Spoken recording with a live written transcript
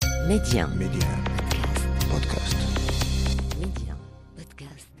بودكاست.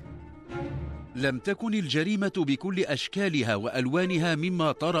 لم تكن الجريمة بكل أشكالها وألوانها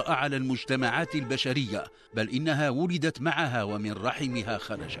مما طرأ على المجتمعات البشرية، بل إنها ولدت معها ومن رحمها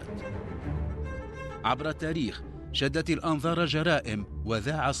خرجت. عبر التاريخ شدت الأنظار جرائم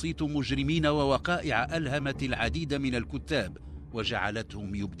وذاع صيت مجرمين ووقائع ألهمت العديد من الكتاب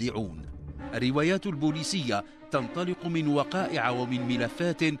وجعلتهم يبدعون. الروايات البوليسية تنطلق من وقائع ومن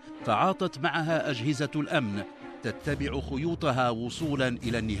ملفات تعاطت معها أجهزة الأمن، تتبع خيوطها وصولا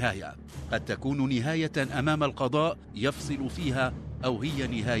إلى النهاية. قد تكون نهاية أمام القضاء يفصل فيها، أو هي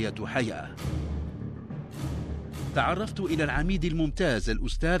نهاية حياة. تعرفت إلى العميد الممتاز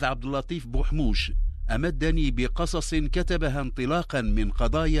الأستاذ عبد اللطيف بوحموش، أمدني بقصص كتبها انطلاقا من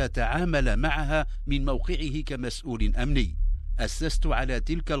قضايا تعامل معها من موقعه كمسؤول أمني. أسست على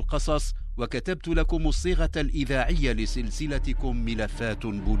تلك القصص وكتبت لكم الصيغة الإذاعية لسلسلتكم ملفات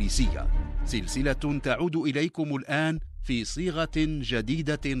بوليسية، سلسلة تعود إليكم الآن في صيغة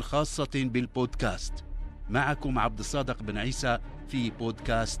جديدة خاصة بالبودكاست. معكم عبد الصادق بن عيسى في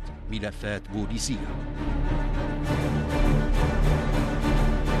بودكاست ملفات بوليسية.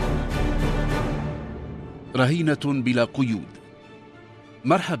 رهينة بلا قيود.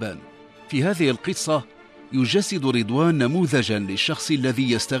 مرحبا. في هذه القصة يجسد رضوان نموذجا للشخص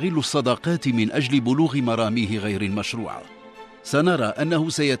الذي يستغل الصداقات من أجل بلوغ مراميه غير المشروعة. سنرى أنه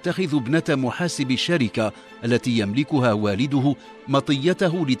سيتخذ ابنة محاسب الشركة التي يملكها والده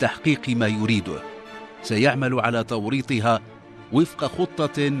مطيته لتحقيق ما يريده. سيعمل على توريطها وفق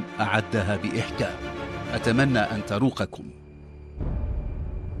خطة أعدها بإحكام. أتمنى أن تروقكم.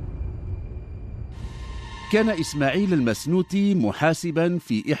 كان إسماعيل المسنوتي محاسبا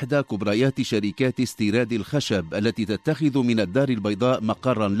في إحدى كبريات شركات استيراد الخشب التي تتخذ من الدار البيضاء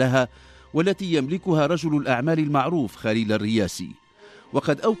مقرا لها، والتي يملكها رجل الأعمال المعروف خليل الرياسي.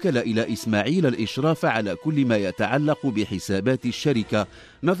 وقد أوكل إلى إسماعيل الإشراف على كل ما يتعلق بحسابات الشركة،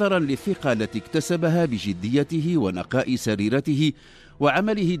 نظرا للثقة التي اكتسبها بجديته ونقاء سريرته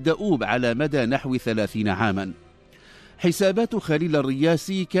وعمله الدؤوب على مدى نحو 30 عاما. حسابات خليل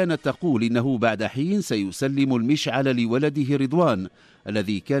الرياسي كانت تقول إنه بعد حين سيسلم المشعل لولده رضوان،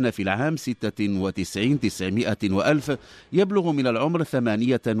 الذي كان في العام 96 يبلغ من العمر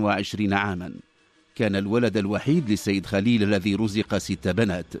 28 عاما. كان الولد الوحيد للسيد خليل الذي رزق 6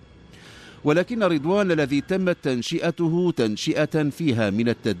 بنات. ولكن رضوان الذي تمت تنشئته تنشئة فيها من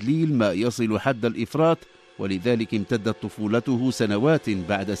التدليل ما يصل حد الإفراط، ولذلك امتدت طفولته سنوات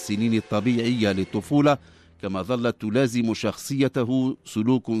بعد السنين الطبيعية للطفولة، كما ظلت تلازم شخصيته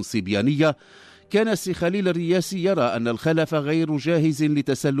سلوك صبيانية. كان السي خليل الرياسي يرى أن الخلف غير جاهز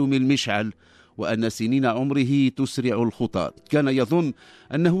لتسلم المشعل، وأن سنين عمره تسرع الخطى. كان يظن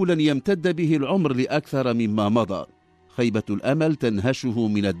أنه لن يمتد به العمر لأكثر مما مضى. خيبة الأمل تنهشه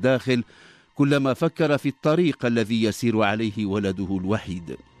من الداخل كلما فكر في الطريق الذي يسير عليه ولده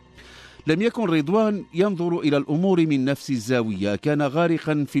الوحيد. لم يكن رضوان ينظر إلى الأمور من نفس الزاوية. كان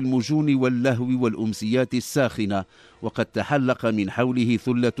غارقا في المجون واللهو والأمسيات الساخنة، وقد تحلق من حوله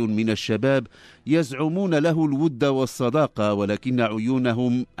ثلة من الشباب يزعمون له الود والصداقة، ولكن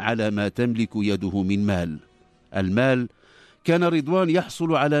عيونهم على ما تملك يده من مال. المال. كان رضوان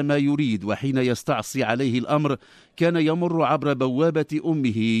يحصل على ما يريد، وحين يستعصي عليه الأمر كان يمر عبر بوابة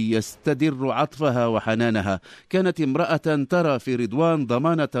أمه يستدر عطفها وحنانها. كانت امرأة ترى في رضوان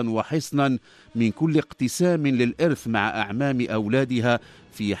ضمانة وحصنا من كل اقتسام للإرث مع أعمام أولادها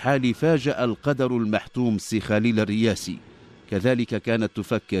في حال فاجأ القدر المحتوم سي خليل الرياسي. كذلك كانت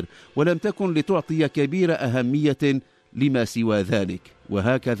تفكر، ولم تكن لتعطي كبير أهمية لما سوى ذلك.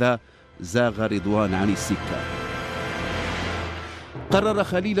 وهكذا زاغ رضوان عن السكة. قرر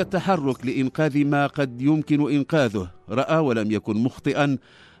خليل التحرك لإنقاذ ما قد يمكن إنقاذه. رأى ولم يكن مخطئا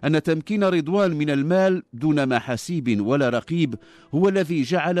أن تمكين رضوان من المال دون محاسيب ولا رقيب هو الذي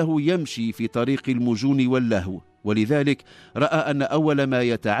جعله يمشي في طريق المجون واللهو. ولذلك رأى أن أول ما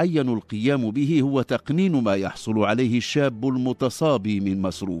يتعين القيام به هو تقنين ما يحصل عليه الشاب المتصابي من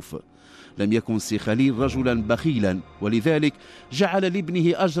مصروف. لم يكن سي خليل رجلا بخيلا، ولذلك جعل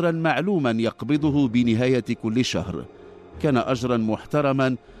لابنه أجرا معلوما يقبضه بنهاية كل شهر. كان أجرا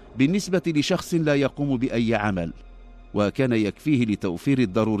محترما بالنسبة لشخص لا يقوم بأي عمل، وكان يكفيه لتوفير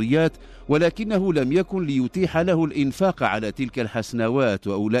الضروريات، ولكنه لم يكن ليتيح له الإنفاق على تلك الحسنوات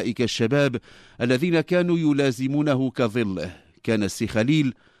وأولئك الشباب الذين كانوا يلازمونه كظله. كان السي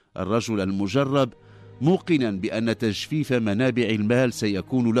خليل الرجل المجرب موقنا بأن تجفيف منابع المال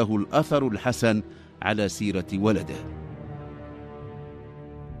سيكون له الأثر الحسن على سيرة ولده.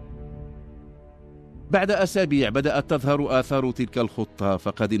 بعد أسابيع بدأت تظهر آثار تلك الخطة،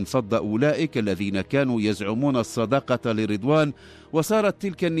 فقد انفض أولئك الذين كانوا يزعمون الصداقة لرضوان، وصارت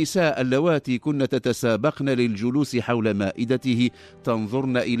تلك النساء اللواتي كن تتسابقن للجلوس حول مائدته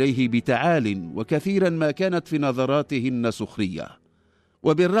تنظرن إليه بتعال، وكثيرا ما كانت في نظراتهن سخرية.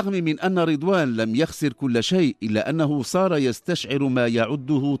 وبالرغم من أن رضوان لم يخسر كل شيء، إلا أنه صار يستشعر ما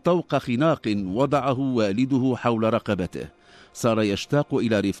يعده طوق خناق وضعه والده حول رقبته. صار يشتاق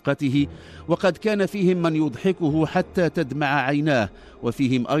إلى رفقته، وقد كان فيهم من يضحكه حتى تدمع عيناه،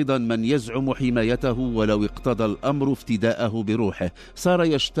 وفيهم أيضا من يزعم حمايته ولو اقتضى الأمر افتداءه بروحه. صار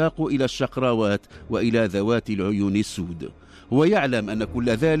يشتاق إلى الشقراوات وإلى ذوات العيون السود. هو يعلم أن كل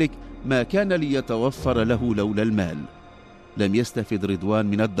ذلك ما كان ليتوفر له لولا المال. لم يستفد رضوان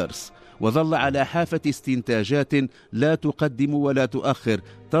من الدرس، وظل على حافة استنتاجات لا تقدم ولا تؤخر،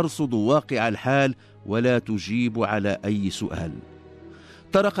 ترصد واقع الحال ولا تجيب على أي سؤال.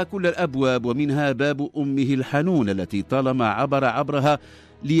 طرق كل الأبواب، ومنها باب أمه الحنون التي طالما عبرها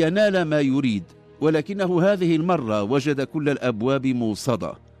لينال ما يريد، ولكنه هذه المرة وجد كل الأبواب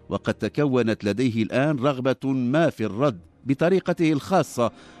موصدة، وقد تكونت لديه الآن رغبة ما في الرد بطريقته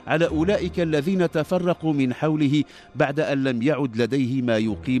الخاصة على أولئك الذين تفرقوا من حوله بعد أن لم يعد لديه ما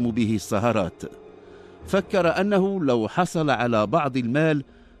يقيم به السهرات. فكر أنه لو حصل على بعض المال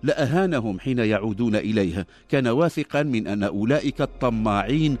لأهانهم حين يعودون إليه. كان واثقا من أن أولئك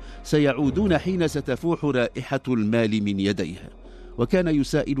الطماعين سيعودون حين ستفوح رائحة المال من يديه، وكان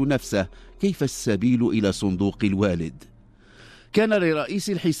يسائل نفسه كيف السبيل إلى صندوق الوالد. كان لرئيس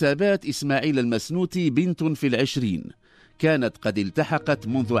الحسابات إسماعيل المسنوتي بنت في العشرين، كانت قد التحقت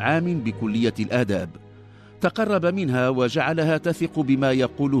منذ عام بكلية الآداب. تقرب منها وجعلها تثق بما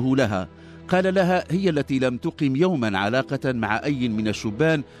يقوله لها. قال لها هي التي لم تقم يوما علاقة مع أي من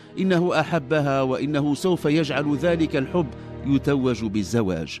الشبان إنه أحبها، وإنه سوف يجعل ذلك الحب يتوج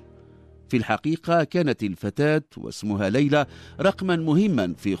بالزواج. في الحقيقة كانت الفتاة واسمها ليلى رقما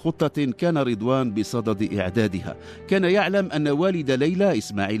مهما في خطة كان رضوان بصدد إعدادها. كان يعلم أن والد ليلى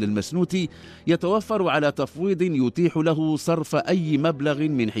إسماعيل المسنوتي يتوفر على تفويض يتيح له صرف أي مبلغ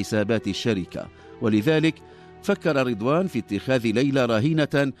من حسابات الشركة، ولذلك فكر رضوان في اتخاذ ليلى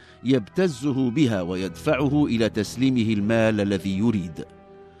رهينة يبتزه بها ويدفعه إلى تسليمه المال الذي يريد.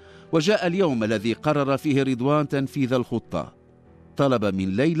 وجاء اليوم الذي قرر فيه رضوان تنفيذ الخطة. طلب من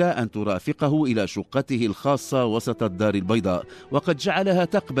ليلى أن ترافقه إلى شقته الخاصة وسط الدار البيضاء، وقد جعلها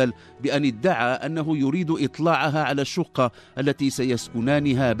تقبل بأن ادعى أنه يريد إطلاعها على الشقة التي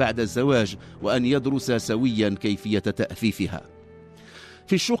سيسكنانها بعد الزواج، وأن يدرس سويا كيفية تأثيثها.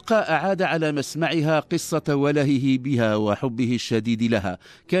 في الشقة أعاد على مسمعها قصة ولهه بها وحبه الشديد لها.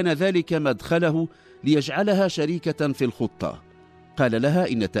 كان ذلك مدخله ليجعلها شريكة في الخطة. قال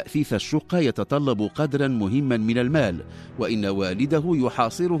لها إن تأثيث الشقة يتطلب قدرا مهما من المال، وإن والده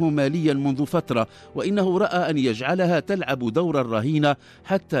يحاصره ماليا منذ فترة، وإنه رأى أن يجعلها تلعب دور الرهينة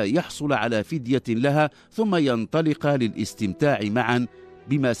حتى يحصل على فدية لها، ثم ينطلق للاستمتاع معا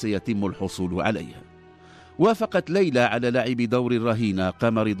بما سيتم الحصول عليه. وافقت ليلى على لعب دور الرهينة.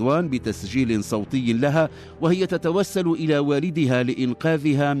 قام رضوان بتسجيل صوتي لها وهي تتوسل إلى والدها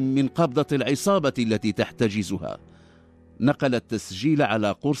لإنقاذها من قبضة العصابة التي تحتجزها. نقل التسجيل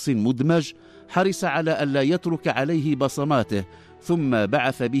على قرص مدمج، حرص على ألا يترك عليه بصماته، ثم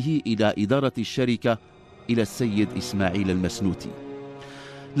بعث به إلى إدارة الشركة إلى السيد إسماعيل المسنوتي.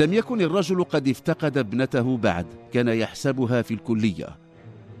 لم يكن الرجل قد افتقد ابنته بعد، كان يحسبها في الكلية.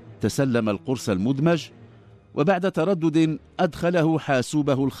 تسلم القرص المدمج، وبعد تردد أدخله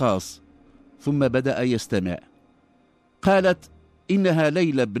حاسوبه الخاص، ثم بدأ يستمع. قالت إنها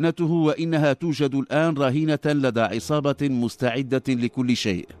ليلى ابنته، وإنها توجد الآن رهينة لدى عصابة مستعدة لكل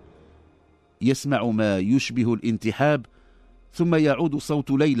شيء. يسمع ما يشبه الانتحاب، ثم يعود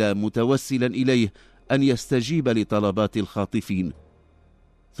صوت ليلى متوسلا إليه أن يستجيب لطلبات الخاطفين،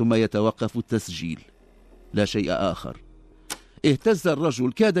 ثم يتوقف التسجيل. لا شيء آخر. اهتز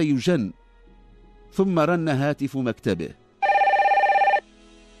الرجل، كاد يجن، ثم رن هاتف مكتبه.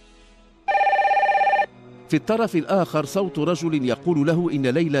 في الطرف الآخر صوت رجل يقول له إن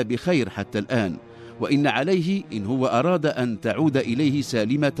ليلى بخير حتى الآن، وإن عليه إن هو أراد أن تعود إليه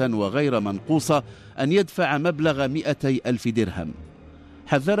سالمة وغير منقوصة أن يدفع مبلغ 200,000 درهم.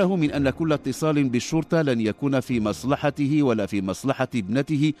 حذره من أن كل اتصال بالشرطة لن يكون في مصلحته ولا في مصلحة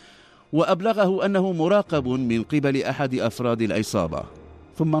ابنته، وأبلغه أنه مراقب من قبل أحد أفراد العصابة.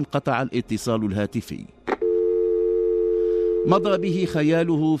 ثم انقطع الاتصال الهاتفي. مضى به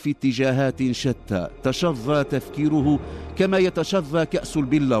خياله في اتجاهات شتى، تشظى تفكيره كما يتشظى كأس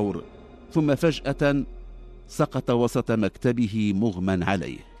البلور، ثم فجأة سقط وسط مكتبه مغمى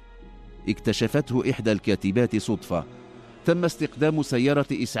عليه. اكتشفته إحدى الكاتبات صدفة. تم استخدام سيارة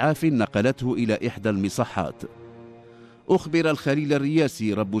إسعاف نقلته إلى إحدى المصحات. أخبر الخليل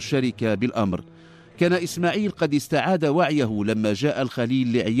الرياسي رب الشركة بالأمر. كان إسماعيل قد استعاد وعيه لما جاء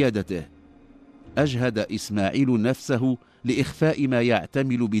الخليل لعيادته. أجهد إسماعيل نفسه لإخفاء ما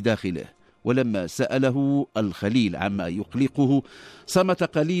يعتمل بداخله، ولما سأله الخليل عما يقلقه صمت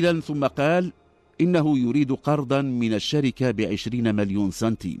قليلا ثم قال إنه يريد قرضا من الشركة ب20 مليون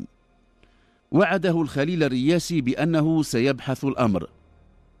سنتيم. وعده الخليل الرياسي بأنه سيبحث الأمر.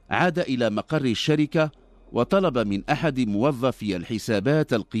 عاد إلى مقر الشركة وطلب من أحد موظفي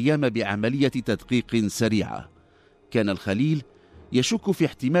الحسابات القيام بعملية تدقيق سريعة. كان الخليل يشك في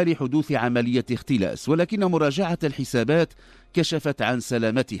احتمال حدوث عملية اختلاس، ولكن مراجعة الحسابات كشفت عن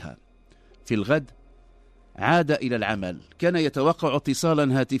سلامتها. في الغد عاد إلى العمل. كان يتوقع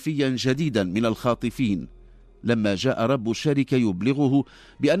اتصالا هاتفيا جديدا من الخاطفين لما جاء رب الشركة يبلغه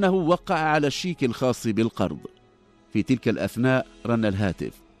بأنه وقع على الشيك الخاص بالقرض. في تلك الأثناء رن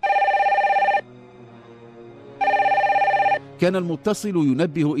الهاتف. كان المتصل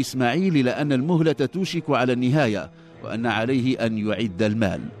ينبه إسماعيل إلى أن المهلة توشك على النهاية وأن عليه أن يعد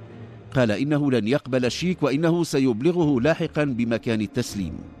المال. قال إنه لن يقبل الشيك وإنه سيبلغه لاحقا بمكان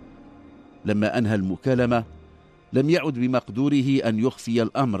التسليم. لما أنهى المكالمة لم يعد بمقدوره أن يخفي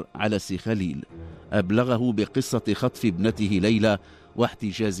الأمر على سي خليل. أبلغه بقصة خطف ابنته ليلى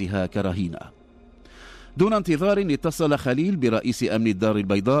واحتجازها كرهينة. دون انتظار اتصل خليل برئيس أمن الدار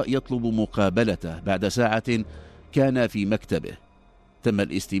البيضاء يطلب مقابلته. بعد ساعة كان في مكتبه. تم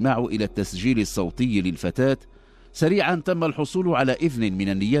الاستماع إلى التسجيل الصوتي للفتاة. سريعا تم الحصول على إذن من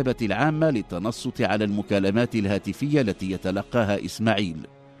النيابة العامة للتنصت على المكالمات الهاتفية التي يتلقاها إسماعيل،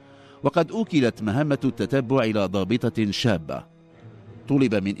 وقد أوكلت مهمة التتبع إلى ضابطة شابة.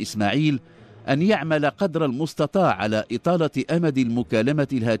 طلب من إسماعيل أن يعمل قدر المستطاع على إطالة أمد المكالمة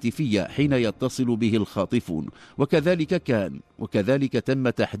الهاتفية حين يتصل به الخاطفون، وكذلك تم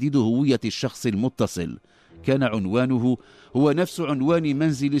تحديد هوية الشخص المتصل. كان عنوانه هو نفس عنوان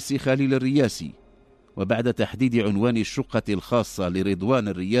منزل السي خليل الرياسي. وبعد تحديد عنوان الشقة الخاصة لرضوان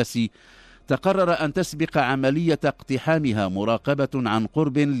الرياسي تقرر أن تسبق عملية اقتحامها مراقبة عن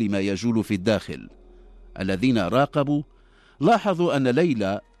قرب لما يجول في الداخل. الذين راقبوا لاحظوا أن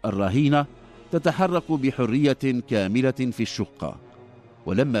ليلى الرهينة تتحرك بحرية كاملة في الشقة،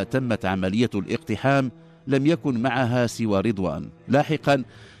 ولما تمت عملية الاقتحام لم يكن معها سوى رضوان. لاحقا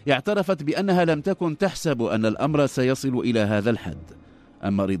اعترفت بأنها لم تكن تحسب أن الأمر سيصل إلى هذا الحد.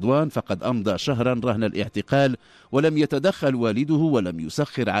 أما رضوان فقد أمضى شهرا رهن الاعتقال، ولم يتدخل والده ولم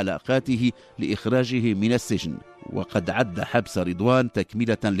يسخر علاقاته لإخراجه من السجن، وقد عد حبس رضوان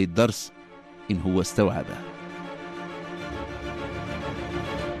تكملة للدرس إن هو استوعبه.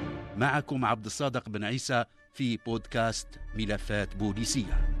 معكم عبد الصادق بن عيسى في بودكاست ملفات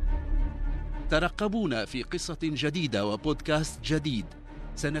بوليسية. ترقبونا في قصة جديدة وبودكاست جديد،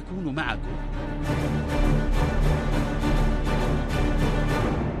 سنكون معكم.